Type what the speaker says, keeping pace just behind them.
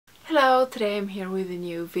Hello, today I'm here with a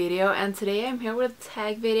new video, and today I'm here with a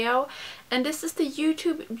tag video, and this is the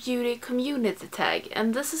YouTube beauty community tag,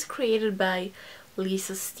 and this is created by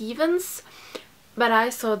Lisa Stevens, but I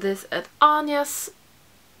saw this at Anya's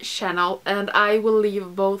channel, and I will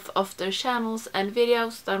leave both of their channels and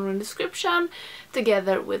videos down in the description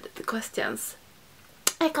together with the questions.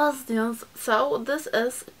 So this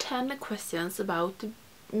is 10 questions about the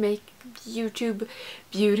YouTube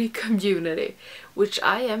beauty community, which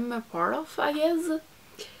I am a part of, I guess.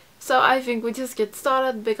 So I think we just get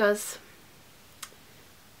started because,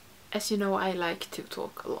 as you know, I like to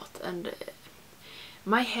talk a lot, and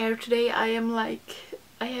my hair today, I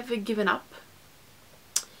have given up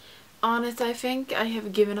on it. I think I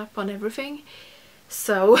have given up on everything,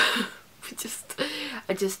 so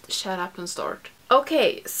I just shut up and start.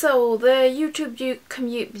 Okay, so the YouTube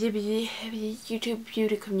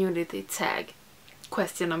beauty community tag.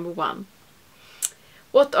 Question number 1.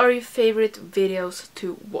 What are your favorite videos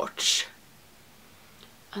to watch?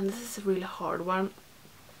 And this is a really hard one.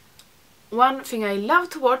 One thing I love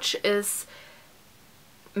to watch is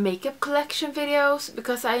makeup collection videos,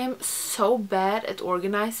 because I am so bad at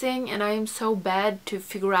organizing and I am so bad to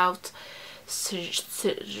figure out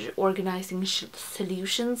organizing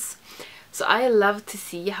solutions. So I love to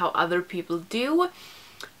see how other people do,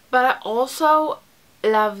 but I also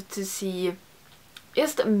love to see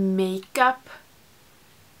just makeup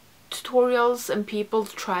tutorials and people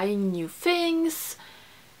trying new things.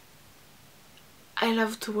 I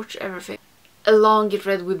love to watch everything. Along Get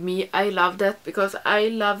Ready With Me, I love that because I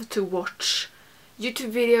love to watch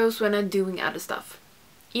YouTube videos when I'm doing other stuff.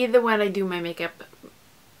 Either when I do my makeup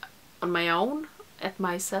on my own,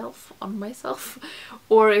 on myself,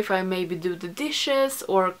 or if I maybe do the dishes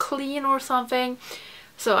or clean or something.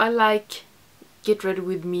 So I like Get Ready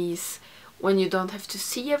With Me's when you don't have to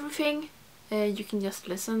see everything, you can just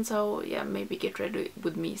listen. So yeah, maybe Get Ready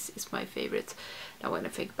With Me's is my favorite now when I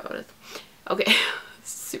think about it. Okay,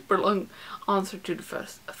 super long answer to the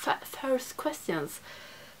first questions.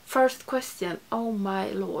 First question, oh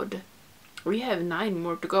my lord, we have 9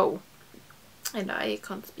 more to go and I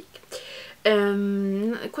can't speak.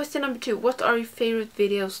 Question number 2. What are your favorite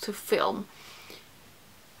videos to film?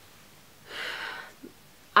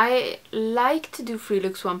 I like to do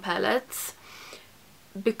 3Lux1 palettes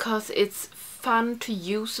because it's fun to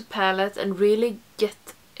use a palette and really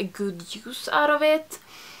get a good use out of it.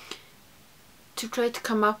 To try to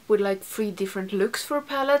come up with like 3 different looks for a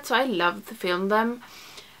palette, so I love to film them.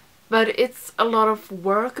 But it's a lot of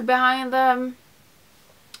work behind them,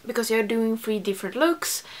 because you're doing 3 different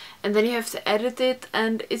looks and then you have to edit it,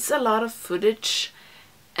 and it's a lot of footage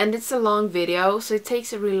and it's a long video, so it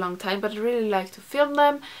takes a really long time. But I really like to film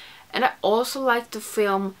them, and I also like to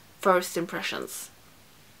film first impressions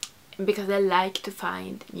because I like to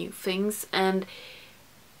find new things, and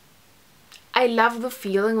I love the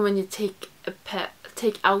feeling when you take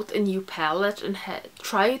out a new palette and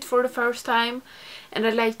try it for the first time, and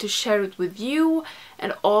I like to share it with you,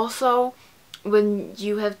 and also when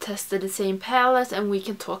you have tested the same palette and we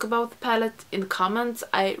can talk about the palette in the comments.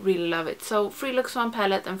 I really love it. So 3Lux1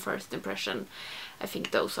 palette and first impression, I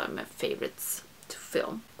think those are my favorites to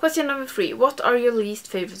film. Question number 3. What are your least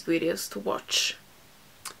favorite videos to watch?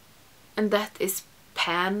 And that is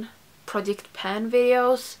Project Pan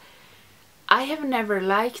videos. I have never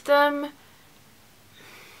liked them.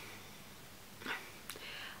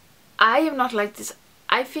 I am not like this.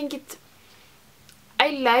 I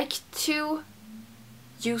like to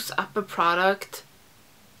use up a product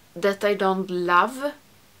that I don't love.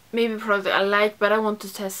 Maybe a product I like, but I want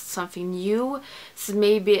to test something new. So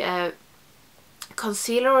maybe a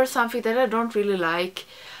concealer or something that I don't really like.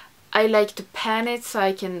 I like to pan it so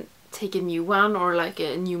I can take a new one, or like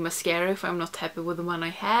a new mascara if I'm not happy with the one I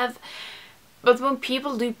have. But when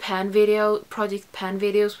people do Project Pan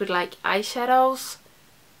videos with like eyeshadows,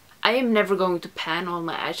 I am never going to pan all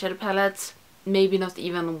my eyeshadow palettes, maybe not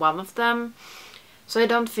even one of them. So I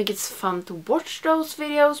don't think it's fun to watch those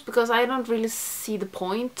videos, because I don't really see the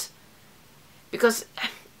point. Because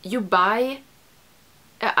you buy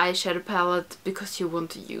an eyeshadow palette because you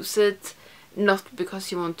want to use it, not because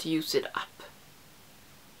you want to use it up.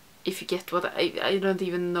 If you get what I don't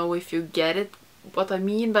even know if you get it, what I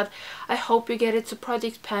mean, but I hope you get it. So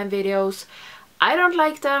Project Pan videos, I don't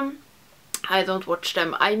like them. I don't watch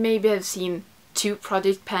them. I maybe have seen 2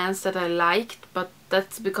 Project Pans that I liked, but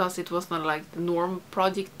that's because it was not like the normal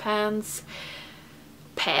Project Pants.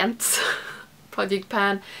 Project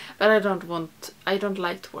Pan, but I don't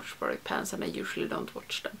like to watch Project Pans, and I usually don't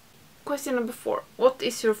watch them. Question number 4. What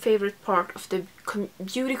is your favorite part of the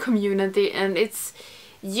beauty community? And it's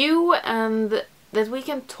you and that we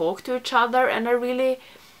can talk to each other. And I really,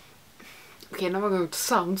 okay, now I'm going to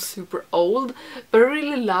sound super old, but I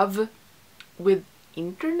really love with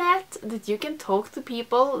internet that you can talk to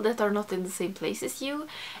people that are not in the same place as you,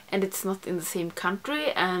 and it's not in the same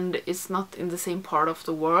country, and it's not in the same part of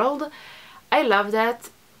the world. I love that.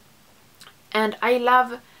 And I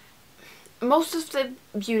love most of the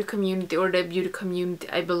beauty community, or the beauty community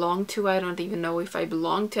I belong to. I don't even know if I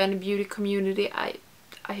belong to any beauty community. I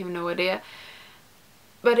have no idea.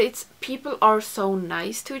 But it's, people are so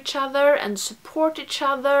nice to each other and support each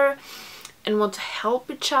other and want to help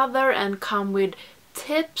each other and come with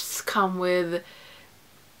tips, come with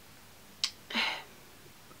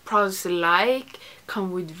products they like,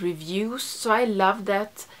 come with reviews. So I love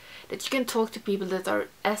that you can talk to people that are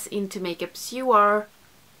as into makeup as you are,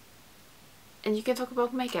 and you can talk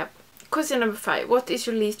about makeup. Question number 5. What is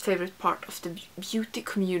your least favorite part of the beauty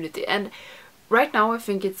community? And right now I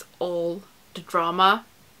think it's all the drama.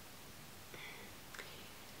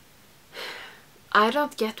 I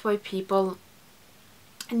don't get why people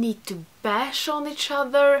need to bash on each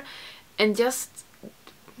other and just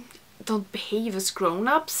don't behave as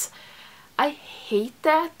grown-ups. I hate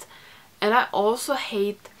that. And I also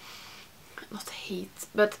hate, not hate,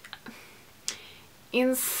 but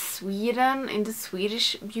in Sweden, in the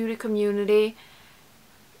Swedish beauty community,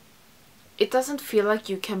 it doesn't feel like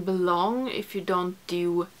you can belong if you don't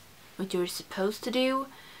do what you're supposed to do.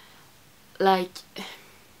 Like,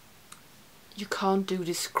 you can't do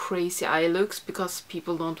this crazy eye looks because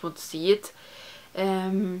people don't want to see it.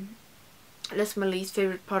 That's my least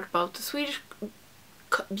favorite part about the Swedish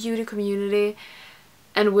beauty community.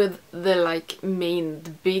 And with the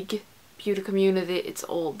the big beauty community, it's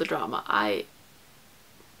all the drama.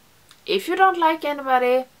 If you don't like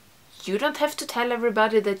anybody, you don't have to tell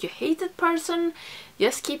everybody that you hate that person.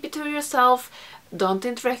 Just keep it to yourself. Don't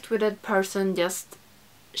interact with that person. Just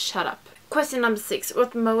shut up. Question number 6.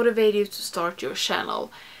 What motivated you to start your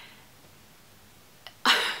channel?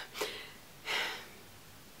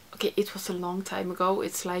 Okay, it was a long time ago.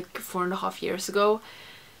 It's like 4.5 years ago.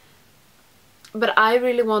 But I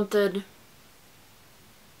really wanted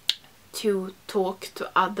to talk to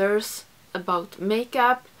others about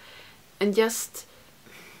makeup and just...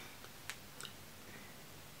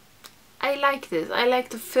 I like this. I like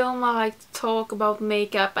to film, I like to talk about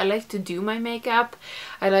makeup, I like to do my makeup,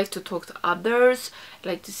 I like to talk to others, I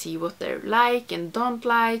like to see what they're like and don't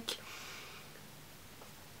like.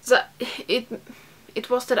 So it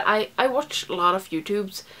was that I watched a lot of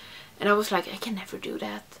YouTubes and I was like, I can never do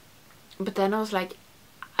that. But then I was like,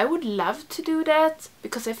 I would love to do that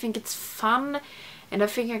because I think it's fun and I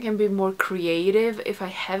think I can be more creative if I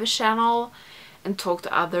have a channel and talk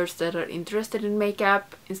to others that are interested in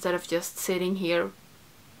makeup instead of just sitting here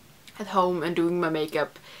at home and doing my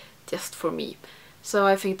makeup just for me. So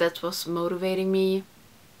I think that was motivating me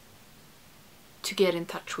to get in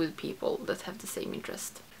touch with people that have the same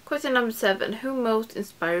interest. Question number 7. Who most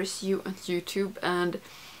inspires you on YouTube? And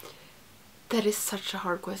that is such a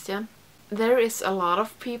hard question. There is a lot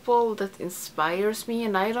of people that inspires me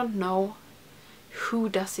and I don't know who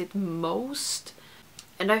does it most.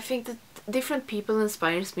 And I think that different people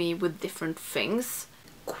inspires me with different things.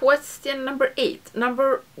 Question number 8.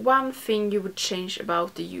 Number 1 thing you would change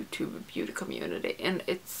about the YouTube beauty community, and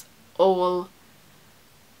it's all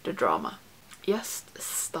the drama. Just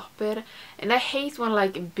stop it. And I hate when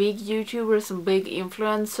big YouTubers and big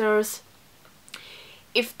influencers,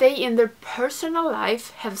 if they in their personal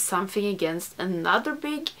life have something against another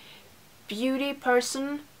big beauty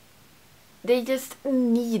person, they just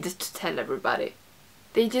need to tell everybody.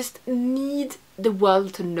 They just need the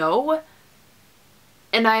world to know.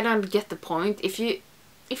 And I don't get the point. If you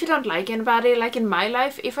don't like anybody, like in my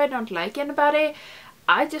life, if I don't like anybody,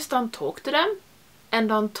 I just don't talk to them and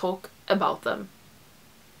don't talk about them.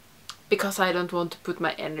 Because I don't want to put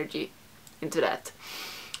my energy into that.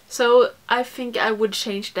 So I think I would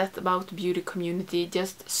change that about the beauty community.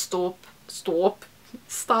 Just stop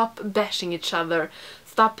bashing each other.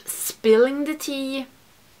 Stop spilling the tea.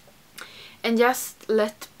 And just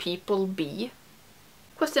let people be.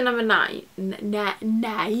 Question number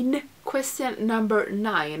 9. Question number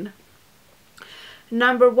 9.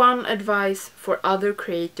 Number 1 advice for other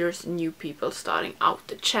creators, new people starting out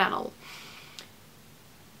the channel.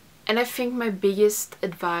 And I think my biggest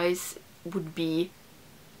advice would be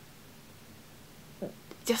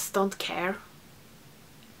just don't care.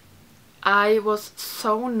 I was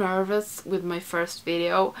so nervous with my first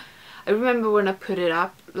video. I remember when I put it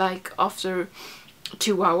up, after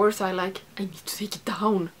 2 hours, I need to take it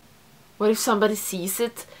down. What if somebody sees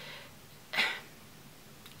it?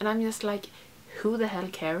 And I'm just like, who the hell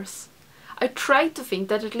cares? I try to think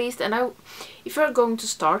that at least. And if you're going to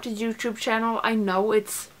start a YouTube channel, I know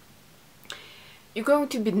you're going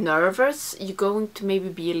to be nervous, you're going to maybe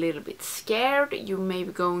be a little bit scared, you're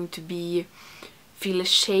maybe going to feel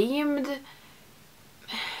ashamed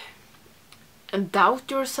and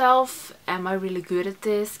doubt yourself. Am I really good at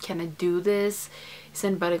this? Can I do this? Is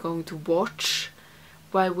anybody going to watch?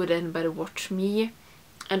 Why would anybody watch me?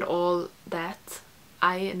 And all that.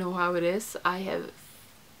 I know how it is. I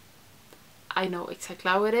know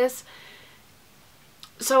exactly how it is.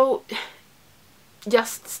 So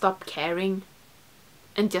just stop caring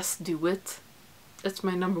and just do it. That's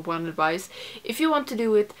my #1 advice. If you want to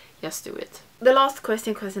do it, just do it. The last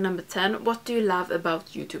question, question number 10. What do you love about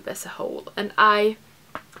YouTube as a whole? And I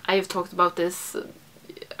have talked about this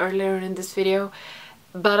earlier in this video,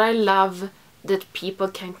 but I love that people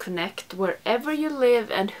can connect wherever you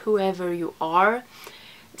live and whoever you are.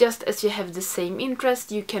 Just as you have the same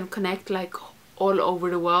interest, you can connect like all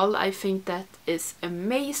over the world. I think that is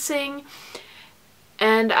amazing.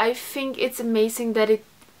 And I think it's amazing that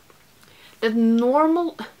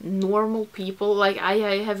normal people, like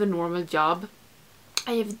I have a normal job,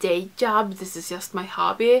 I have a day job, this is just my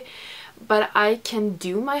hobby, but I can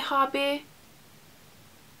do my hobby,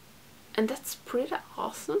 and that's pretty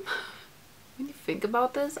awesome. When you think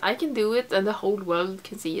about this, I can do it and the whole world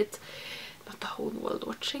can see it. Not the whole world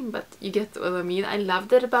watching, but you get what I mean. I love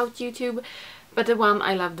that about YouTube, but the one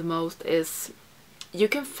I love the most is you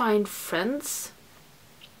can find friends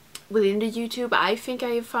within the YouTube. I think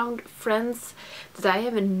I have found friends that I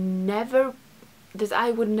would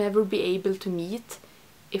never be able to meet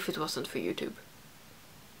if it wasn't for YouTube.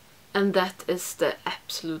 And that is the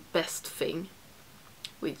absolute best thing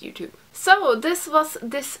with YouTube. So this was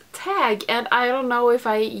this tag, and I don't know if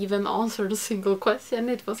I even answered a single question.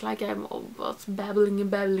 It was like I was babbling and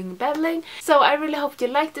babbling and babbling. So I really hope you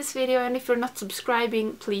liked this video, and if you're not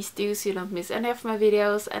subscribing, please do so you don't miss any of my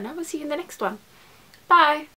videos, and I will see you in the next one. Bye!